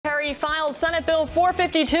majority filed Senate Bill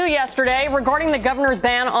 452 yesterday regarding the governor's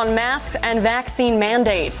ban on masks and vaccine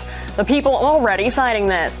mandates. The people already fighting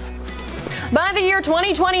this. By the year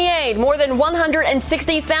 2028, more than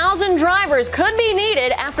 160,000 drivers could be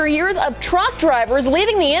needed after years of truck drivers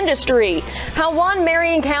leaving the industry. How one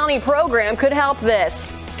Marion County program could help this.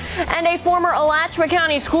 And a former Alachua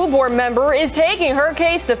County School Board member is taking her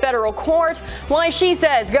case to federal court. Why she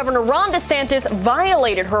says Governor Ron DeSantis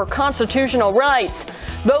violated her constitutional rights.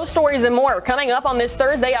 Those stories and more coming up on this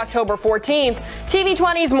Thursday, October 14th. TV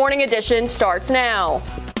 20's Morning Edition starts now.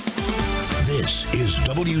 This is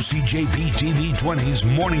WCJB-TV 20's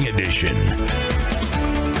Morning Edition.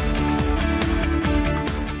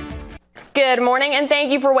 Good morning, and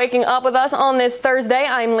thank you for waking up with us on this Thursday.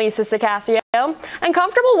 I'm Lisa Sicasio. And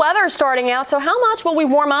comfortable weather starting out, so how much will we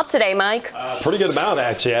warm up today, Mike? Pretty good amount,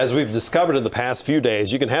 actually. As we've discovered in the past few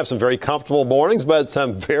days, you can have some very comfortable mornings, but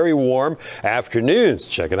some very warm afternoons.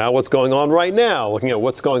 Checking out what's going on right now. Looking at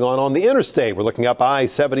what's going on the interstate. We're looking up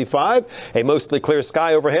I-75, a mostly clear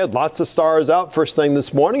sky overhead. Lots of stars out first thing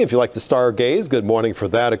this morning. If you like to star gaze, good morning for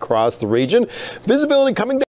that across the region. Visibility coming down